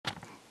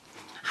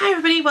Hi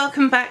everybody,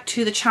 welcome back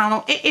to the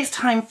channel. It is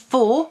time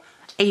for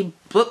a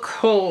book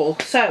haul.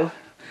 So,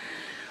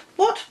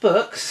 what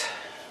books,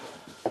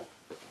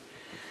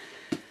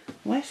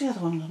 where's the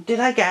other one,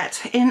 did I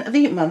get in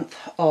the month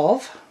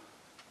of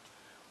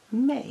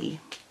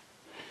May?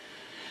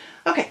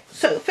 Okay,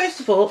 so first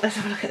of all, let's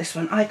have a look at this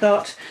one. I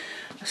got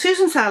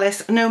Susan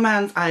Sallis, No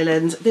Man's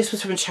Island. This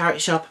was from a charity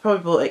shop. I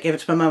probably bought it, gave it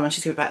to my mum and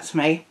she's given it back to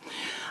me.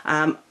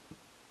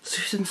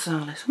 Susan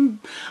Sallis.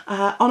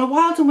 On a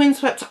wild and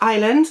windswept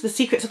island, the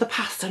secrets of the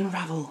past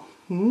unravel.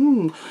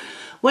 When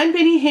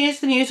Binny hears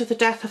the news of the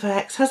death of her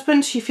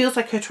ex-husband, she feels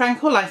like her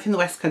tranquil life in the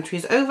West Country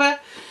is over.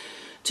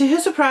 To her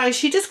surprise,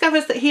 she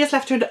discovers that he has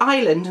left her an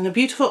island in a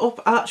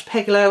beautiful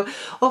archipelago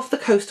off the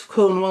coast of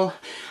Cornwall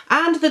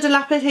and the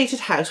dilapidated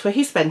house where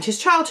he spent his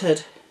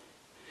childhood.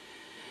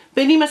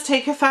 Binny must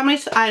take her family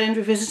to the island,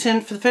 revisit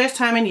him for the first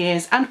time in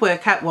years and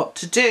work out what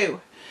to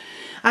do.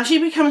 As she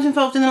becomes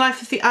involved in the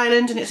life of the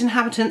island and its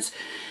inhabitants,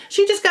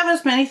 she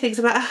discovers many things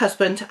about her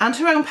husband and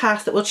her own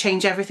past that will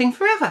change everything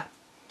forever.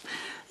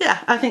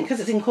 Yeah, I think because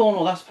it's in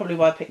Cornwall, that's probably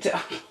why I picked it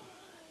up.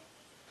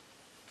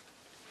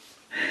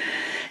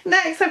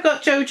 Next, I've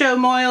got Jojo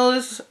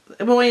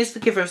Moyes, The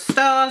Giver of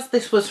Stars.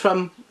 This was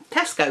from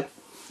Tesco,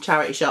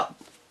 charity shop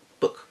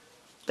book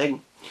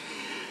thing.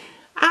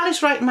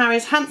 Alice Wright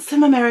marries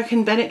handsome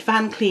American Bennett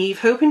Van Cleve,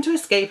 hoping to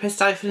escape her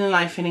stifling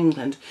life in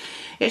England.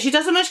 Yet she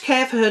doesn't much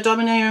care for her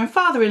domineering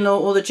father-in-law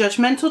or the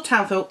judgmental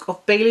townfolk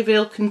of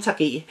Baileyville,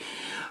 Kentucky.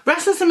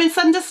 Restless and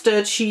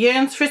misunderstood, she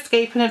yearns for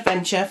escape and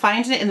adventure,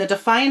 finding it in the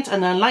defiant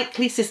and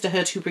unlikely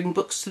sisterhood who bring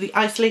books to the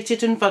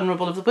isolated and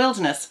vulnerable of the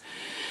wilderness.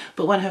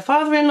 But when her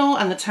father-in-law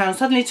and the town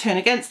suddenly turn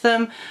against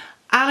them,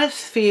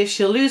 Alice fears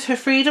she'll lose her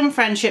freedom,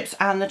 friendships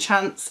and the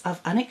chance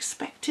of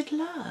unexpected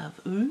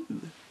love. Ooh.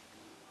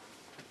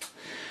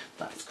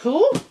 That's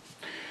cool.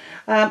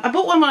 I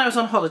bought one when I was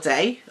on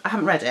holiday. I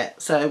haven't read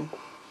it, so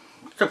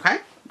it's okay.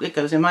 It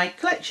goes in my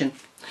collection.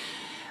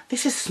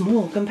 This is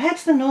small compared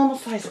to the normal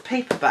size of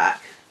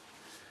paperback.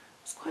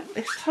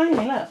 It's tiny,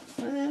 look.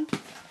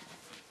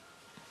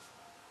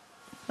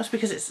 That's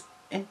because it's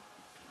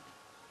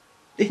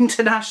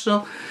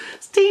international.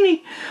 It's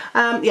teeny.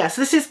 Yeah,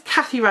 so this is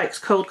Kathy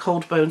Reichs'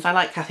 Cold Bones. I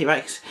like Kathy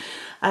Reichs.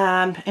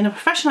 In a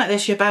profession like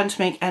this, you're bound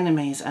to make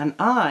enemies, and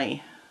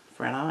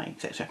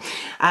etc.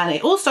 And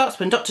it all starts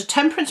when Dr.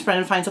 Temperance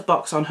Brennan finds a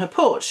box on her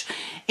porch.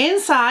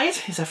 Inside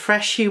is a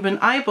fresh human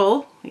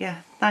eyeball.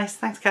 Yeah, nice,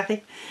 thanks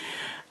Kathy.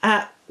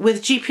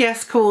 With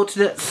GPS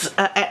coordinates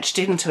etched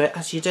into it,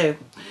 as you do.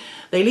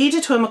 They lead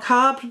her to a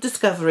macabre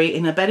discovery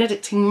in a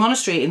Benedictine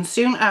monastery, and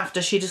soon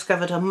after she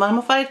discovered a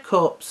mummified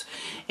corpse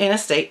in a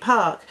state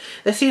park.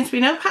 There seems to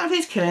be no pattern of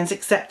these killings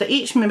except that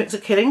each mimics a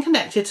killing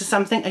connected to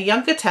something a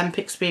younger Temp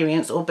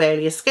experienced or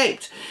barely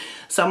escaped.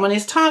 Someone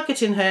is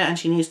targeting her and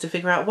she needs to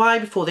figure out why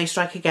before they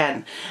strike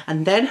again.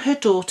 And then her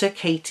daughter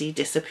Katie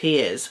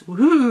disappears.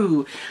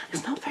 Woo!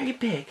 It's not very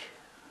big.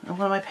 And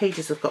one of my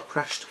pages have got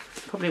crushed.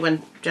 Probably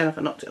when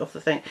Jennifer knocked it off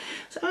the thing.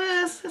 So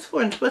it's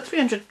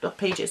 300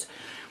 pages.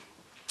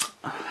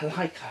 Oh, I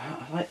like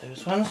that. I like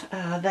those ones.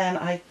 Then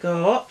I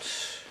got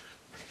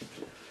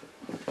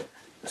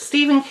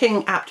Stephen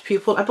King Apt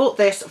Pupil. I bought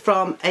this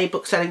from a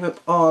book selling group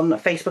on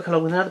Facebook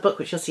along with another book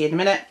which you'll see in a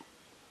minute.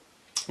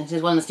 This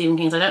is one of the Stephen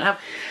Kings I don't have.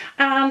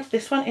 And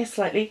this one is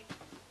slightly,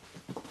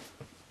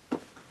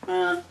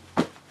 not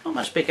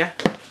much bigger.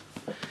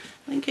 I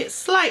think it's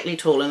slightly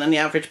taller than the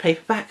average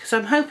paperback, so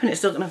I'm hoping it's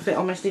still going to fit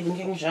on my Stephen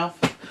King shelf.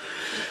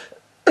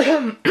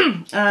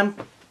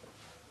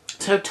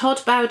 So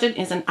Todd Bowden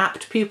is an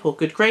apt pupil.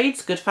 Good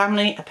grades, good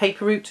family, a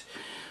paper route,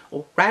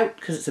 or route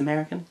because it's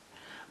American.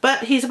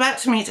 But he's about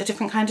to meet a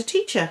different kind of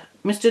teacher,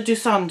 Mr.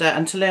 Dussander,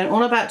 and to learn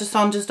all about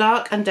Dussander's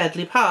dark and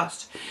deadly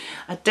past.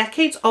 A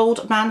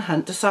decades-old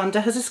manhunt,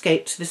 Dussander has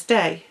escaped to this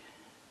day.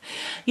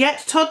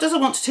 Yet Todd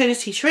doesn't want to turn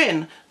his teacher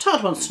in.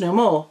 Todd wants to know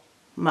more.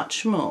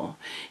 Much more.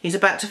 He's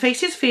about to face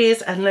his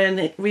fears and learn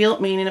the real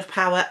meaning of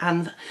power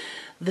and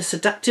the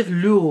seductive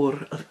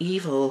lure of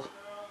evil.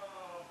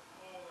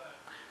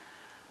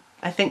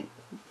 I think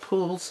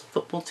Paul's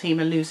football team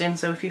are losing,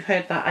 so if you've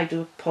heard that, I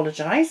do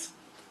apologise.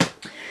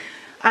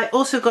 I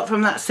also got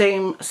from that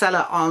same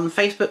seller on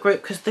Facebook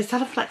group, because they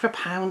sell it for like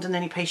 £1 and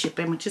then you pay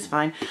shipping, which is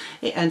fine.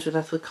 It ends with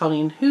us with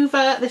Colleen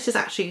Hoover. This is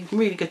actually in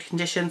really good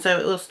condition, so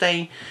it will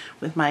stay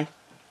with my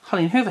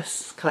Colleen Hoover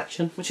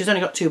collection, which has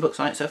only got 2 books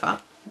on it so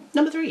far.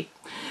 Number 3.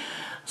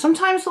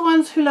 Sometimes the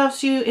one who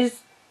loves you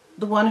is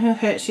the one who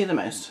hurts you the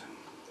most.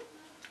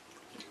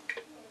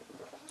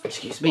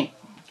 Excuse me.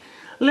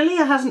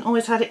 Lilia hasn't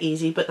always had it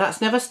easy, but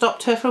that's never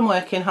stopped her from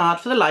working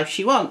hard for the life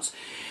she wants.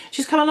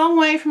 She's come a long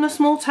way from the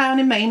small town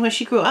in Maine where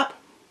she grew up.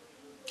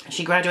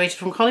 She graduated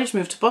from college,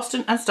 moved to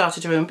Boston and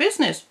started her own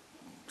business.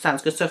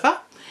 Sounds good so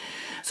far.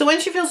 So when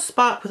she feels a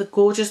spark with a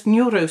gorgeous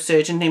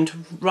neurosurgeon named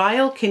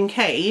Ryle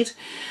Kincaid,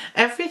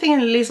 everything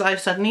in Lily's life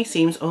suddenly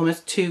seems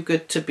almost too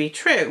good to be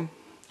true.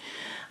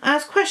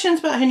 As questions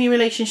about her new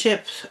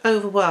relationships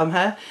overwhelm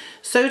her,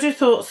 so do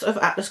thoughts of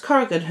Atlas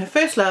Corrigan, her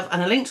first love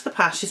and a link to the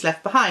past she's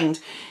left behind.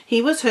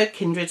 He was her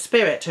kindred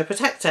spirit, her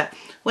protector.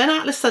 When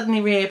Atlas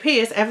suddenly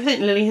reappears,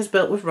 everything Lily has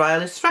built with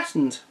Ryle is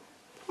threatened.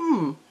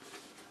 An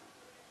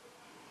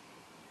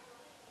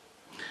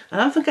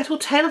unforgettable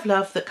tale of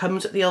love that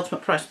comes at the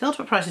ultimate price. The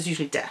ultimate price is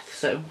usually death,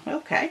 so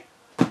okay.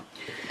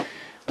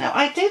 Now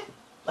I did,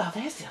 oh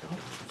there's the other one,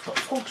 it's got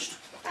squashed.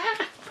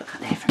 Put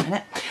that there for a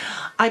minute.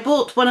 I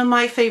bought one of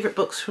my favourite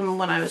books from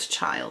when I was a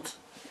child,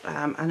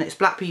 and it's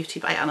Black Beauty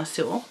by Anna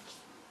Sewell.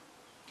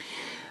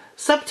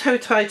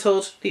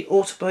 Subtitled The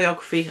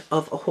Autobiography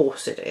of a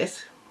Horse it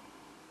is.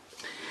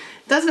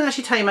 It doesn't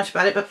actually tell you much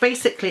about it, but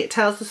basically it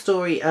tells the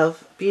story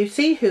of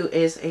Beauty, who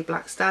is a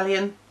black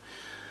stallion,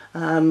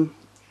 and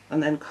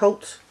then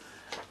colt,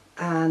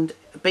 and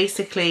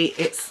basically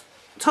it's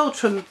told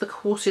from the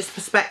horse's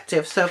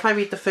perspective. So if I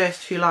read the first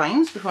few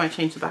lines before I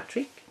change the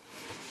battery.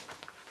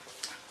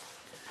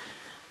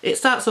 It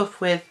starts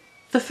off with,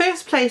 "The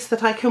first place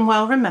that I can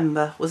well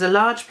remember was a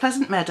large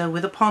pleasant meadow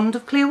with a pond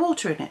of clear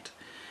water in it.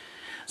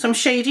 Some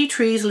shady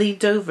trees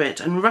leaned over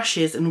it, and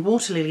rushes and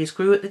water lilies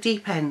grew at the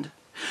deep end.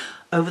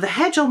 Over the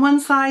hedge on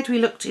one side we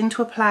looked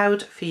into a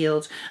ploughed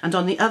field, and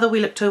on the other we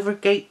looked over a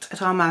gate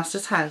at our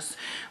master's house,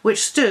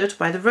 which stood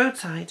by the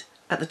roadside.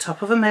 At the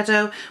top of a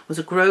meadow was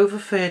a grove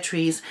of fir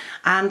trees,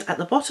 and at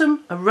the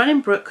bottom a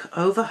running brook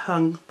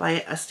overhung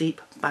by a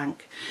steep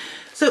bank."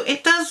 So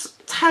it does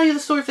tell you the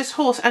story of this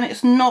horse, and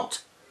it's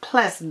not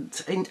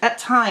pleasant at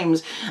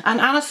times. And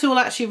Anna Sewell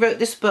actually wrote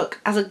this book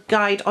as a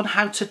guide on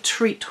how to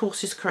treat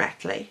horses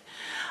correctly,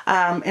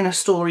 in a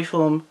story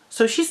form.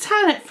 So she's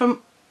telling it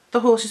from the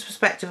horse's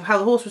perspective of how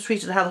the horse was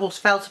treated and how the horse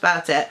felt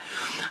about it.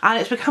 And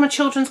it's become a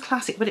children's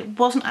classic, but it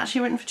wasn't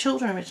actually written for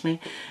children originally.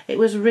 It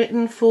was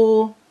written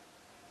for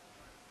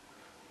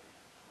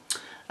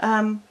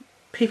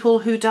people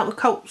who dealt with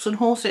colts and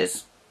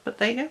horses. But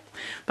there you go.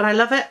 But I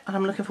love it, and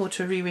I'm looking forward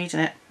to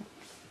rereading it.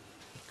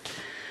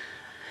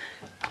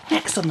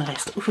 Next on the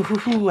list.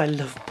 Ooh, I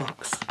love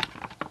books.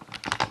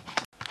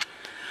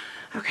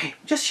 Okay,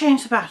 just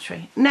change the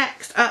battery.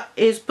 Next up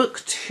is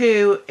book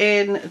 2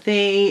 in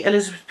the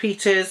Elizabeth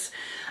Peters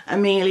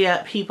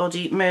Amelia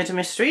Peabody murder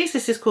mysteries.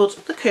 This is called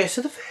The Curse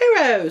of the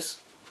Pharaohs.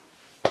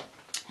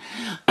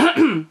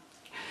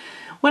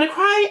 When a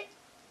cry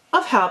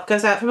of help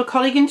goes out from a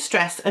colleague in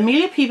distress,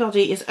 Amelia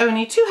Peabody is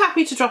only too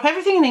happy to drop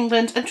everything in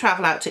England and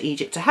travel out to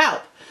Egypt to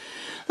help.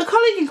 The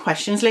colleague in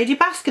question is Lady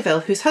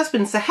Baskerville, whose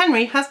husband Sir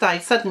Henry has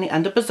died suddenly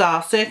under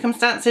bizarre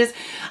circumstances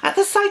at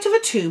the site of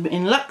a tomb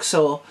in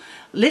Luxor.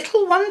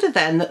 Little wonder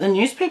then that the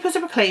newspapers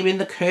are proclaiming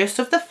the curse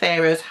of the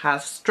pharaohs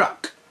has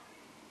struck.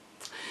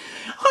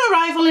 On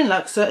arrival in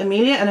Luxor,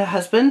 Amelia and her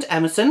husband,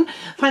 Emerson,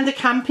 find the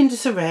camp in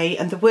disarray,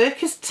 and the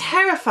workers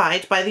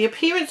terrified by the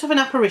appearance of an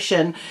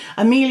apparition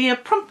Amelia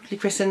promptly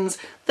christens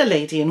the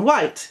Lady in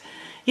White.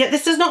 Yet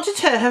this does not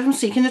deter her from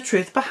seeking the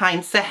truth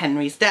behind Sir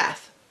Henry's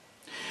death.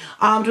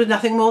 Armed with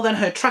nothing more than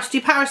her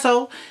trusty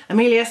parasol,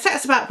 Amelia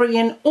sets about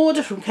bringing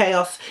order from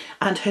chaos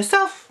and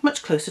herself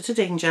much closer to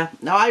danger.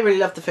 Now, I really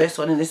loved the first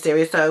one in this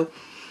series, so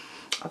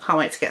I can't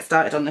wait to get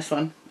started on this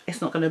one.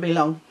 It's not going to be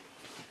long.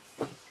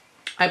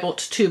 I bought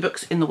 2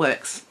 books in the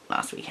works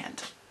last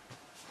weekend.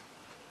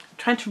 I'm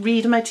trying to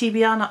read my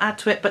TBR, not add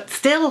to it, but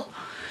still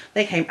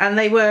they came, and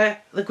they were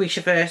the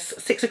Grishaverse,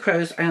 Six of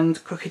Crows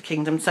and Crooked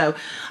Kingdom. So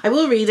I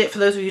will read it for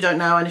those of you who don't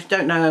know, and if you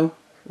don't know,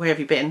 where have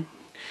you been?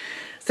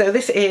 So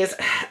this is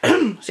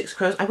Six of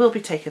Crows. I will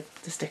be taking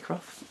the sticker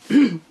off.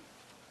 Let's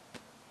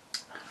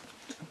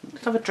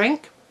have a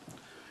drink.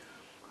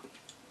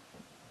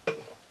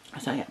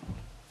 So yeah.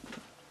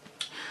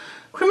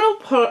 Criminal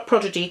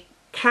prodigy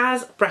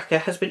Kaz Brecker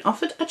has been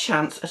offered a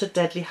chance at a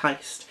deadly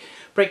heist.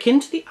 Break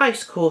into the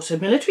Ice Court, a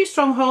military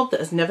stronghold that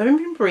has never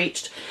been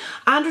breached,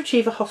 and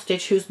retrieve a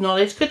hostage whose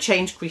knowledge could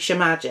change Grisha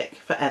magic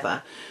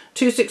forever.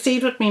 To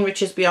succeed would mean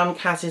riches beyond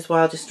Kaz's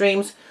wildest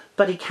dreams,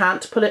 but he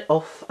can't pull it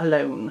off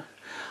alone.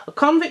 A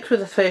convict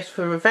with a thirst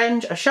for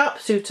revenge, a sharp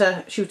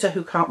shooter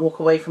who can't walk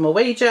away from a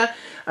wager,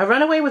 a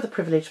runaway with a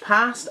privileged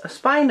past, a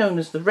spy known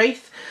as the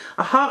Wraith,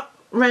 a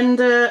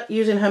heartrender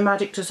using her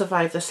magic to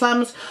survive the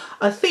slums,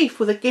 a thief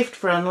with a gift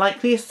for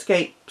unlikely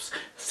escapes,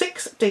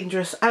 6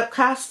 dangerous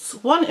outcasts,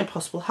 1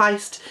 impossible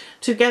heist.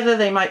 Together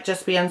they might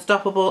just be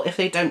unstoppable if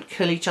they don't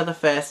kill each other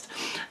first.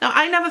 Now,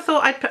 I never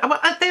thought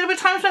there were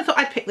times when I thought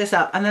I'd pick this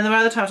up, and then there were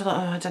other times I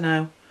thought, oh, I don't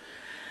know.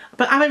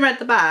 But having read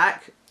the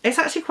back, it's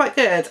actually quite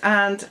good,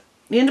 and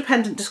The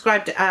Independent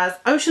described it as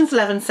Ocean's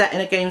 11 set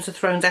in a Games of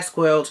Thrones-esque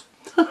world.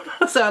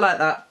 So I like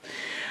that.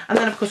 And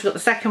then of course we've got the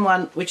second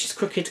one, which is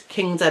Crooked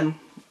Kingdom.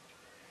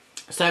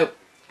 So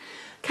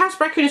Kaz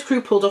Brecker and his crew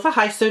pulled off a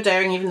heist so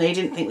daring even they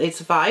didn't think they'd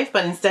survive,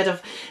 but instead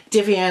of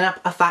divvying up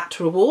a fat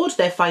reward,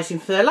 they're fighting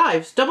for their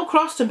lives.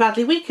 Double-crossed and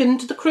badly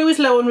weakened, the crew is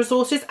low on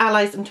resources,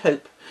 allies and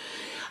hope.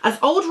 As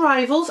old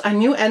rivals and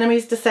new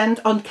enemies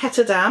descend on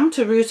Ketterdam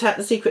to root out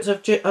the secrets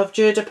of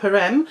Jurda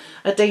Parem,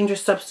 a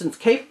dangerous substance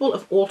capable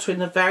of altering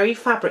the very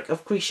fabric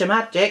of Grisha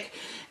magic,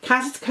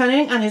 Kaz's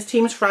cunning and his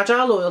team's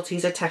fragile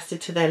loyalties are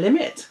tested to their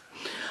limit.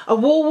 A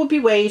war would be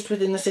waged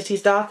within the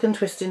city's dark and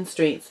twisting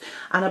streets,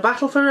 and a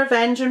battle for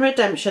revenge and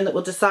redemption that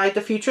will decide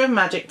the future of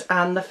magic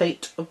and the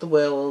fate of the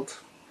world.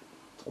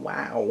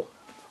 Wow.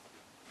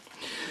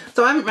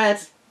 So I haven't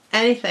read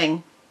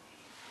anything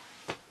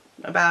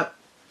about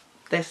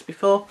this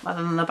before,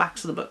 other than the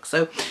backs of the book,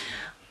 so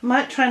I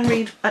might try and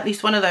read at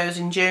least one of those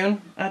in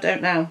June. I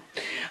don't know.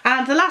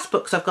 And the last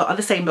books I've got are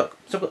the same book,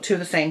 so I've got two of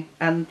the same,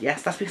 and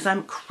yes, that's because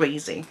I'm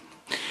crazy.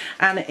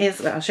 And it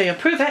is, I'll show you,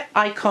 Prove It,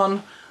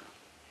 Icon,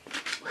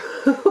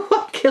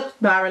 What Killed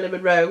Marilyn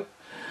Monroe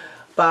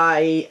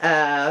by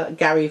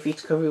Gary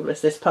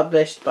Vitor-Robles. This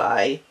published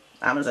by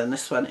Amazon.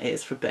 This one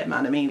is from Bear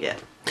Manor Media.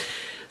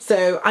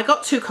 So I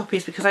got two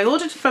copies because I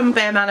ordered from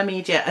Bear Manor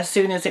Media as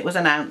soon as it was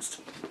announced.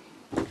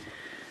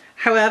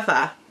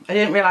 However, I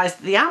didn't realise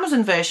that the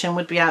Amazon version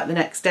would be out the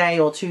next day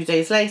or 2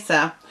 days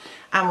later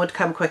and would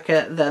come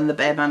quicker than the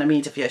Bear Manor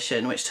Media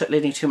version, which took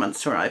nearly 2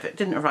 months to arrive. It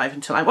didn't arrive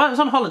until well, it was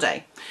on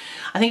holiday.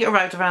 I think it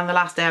arrived around the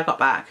last day I got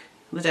back.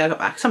 The day I got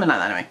back, something like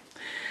that anyway.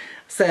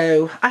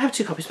 So I have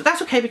two copies, but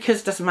that's okay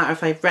because it doesn't matter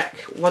if I wreck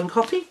one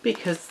copy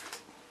because,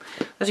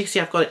 as you can see,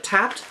 I've got it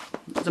tabbed.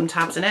 There's some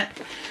tabs in it.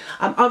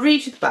 I'll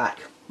read you the back.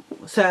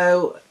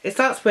 So it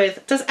starts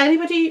with, does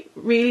anybody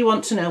really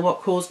want to know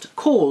what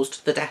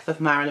caused the death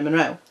of Marilyn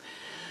Monroe?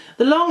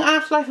 The long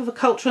afterlife of a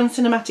cultural and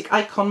cinematic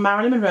icon,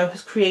 Marilyn Monroe,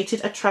 has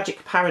created a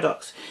tragic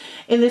paradox.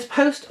 In this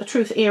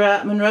post-truth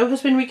era, Monroe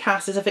has been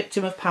recast as a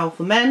victim of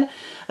powerful men,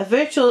 a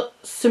virtual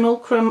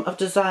simulacrum of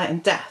desire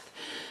and death.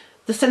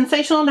 The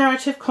sensational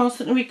narrative,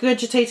 constantly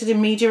regurgitated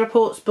in media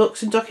reports,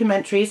 books and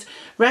documentaries,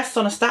 rests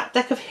on a stacked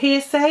deck of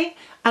hearsay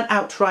and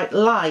outright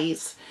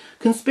lies.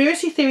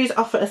 Conspiracy theories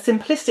offer a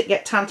simplistic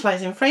yet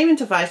tantalising framing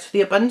device for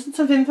the abundance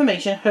of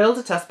information hurled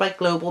at us by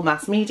global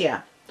mass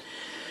media.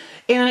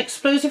 In an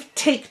explosive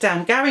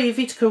takedown, Gary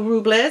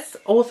Vitor-Robles,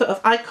 author of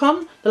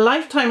Icon, The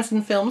Lifetimes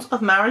and Films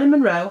of Marilyn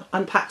Monroe,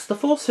 unpacks the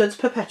falsehoods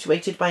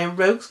perpetuated by a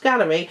rogues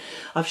gallery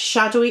of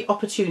shadowy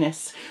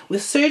opportunists.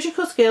 With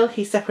surgical skill,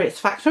 he separates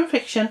fact from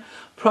fiction,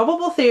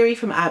 probable theory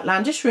from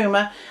outlandish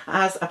rumour.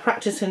 As a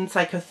practicing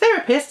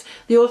psychotherapist,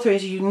 the author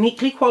is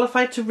uniquely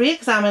qualified to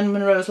re-examine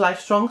Monroe's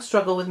lifelong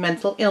struggle with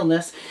mental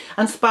illness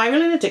and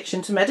spiralling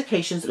addiction to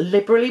medications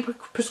liberally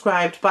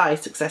prescribed by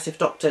successive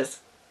doctors.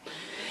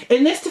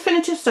 In this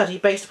definitive study,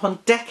 based upon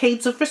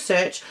decades of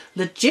research,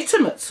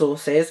 legitimate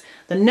sources,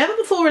 the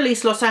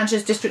never-before-released Los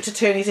Angeles District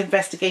Attorney's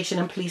investigation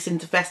and police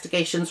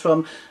investigations from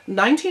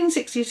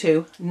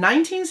 1962,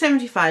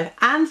 1975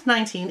 and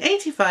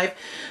 1985,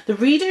 the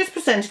reader is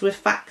presented with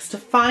facts to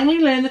finally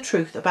learn the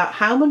truth about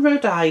how Monroe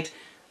died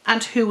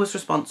and who was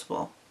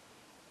responsible.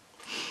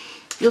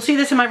 You'll see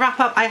this in my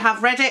wrap-up. I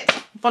have read it.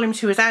 Volume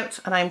 2 is out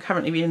and I am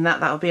currently reading that.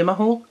 That will be in my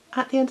haul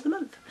at the end of the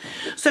month.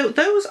 So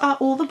those are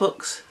all the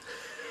books.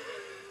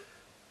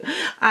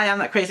 I am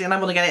that crazy and I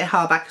want to get it in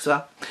hardback as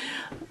well,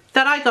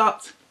 that I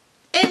got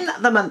in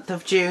the month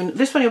of June.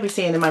 This one you'll be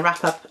seeing in my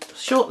wrap up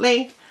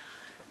shortly.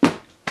 The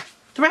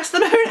rest of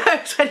them, who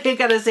knows when you're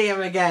going to see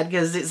them again,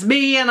 because it's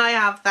me and I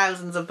have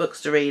thousands of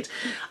books to read,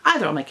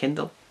 either on my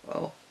Kindle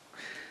or...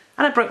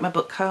 And I broke my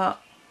book cart.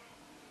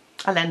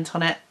 I leant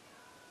on it.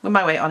 With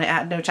my weight on it, I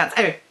had no chance.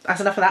 Anyway, that's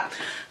enough of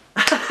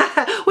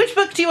that. Which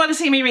book do you want to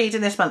see me read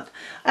in this month?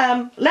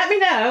 Let me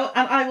know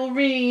and I will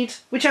read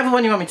whichever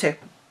one you want me to.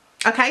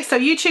 Okay, so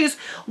you choose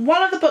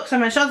one of the books I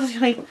mentioned.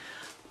 Obviously,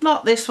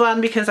 not this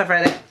one because I've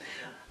read it.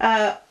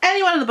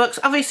 Any one of the books.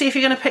 Obviously, if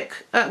you're going to pick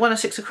one of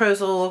Six of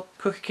Crows or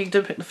Crooked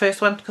Kingdom, pick the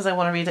first one because I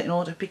want to read it in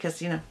order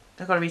because, you know,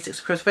 I've got to read Six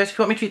of Crows first. If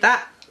you want me to read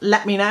that,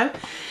 let me know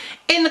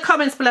in the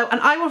comments below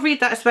and I will read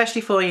that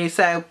especially for you.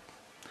 So,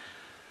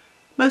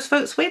 most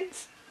votes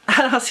wins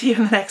and I'll see you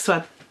in the next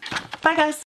one. Bye, guys.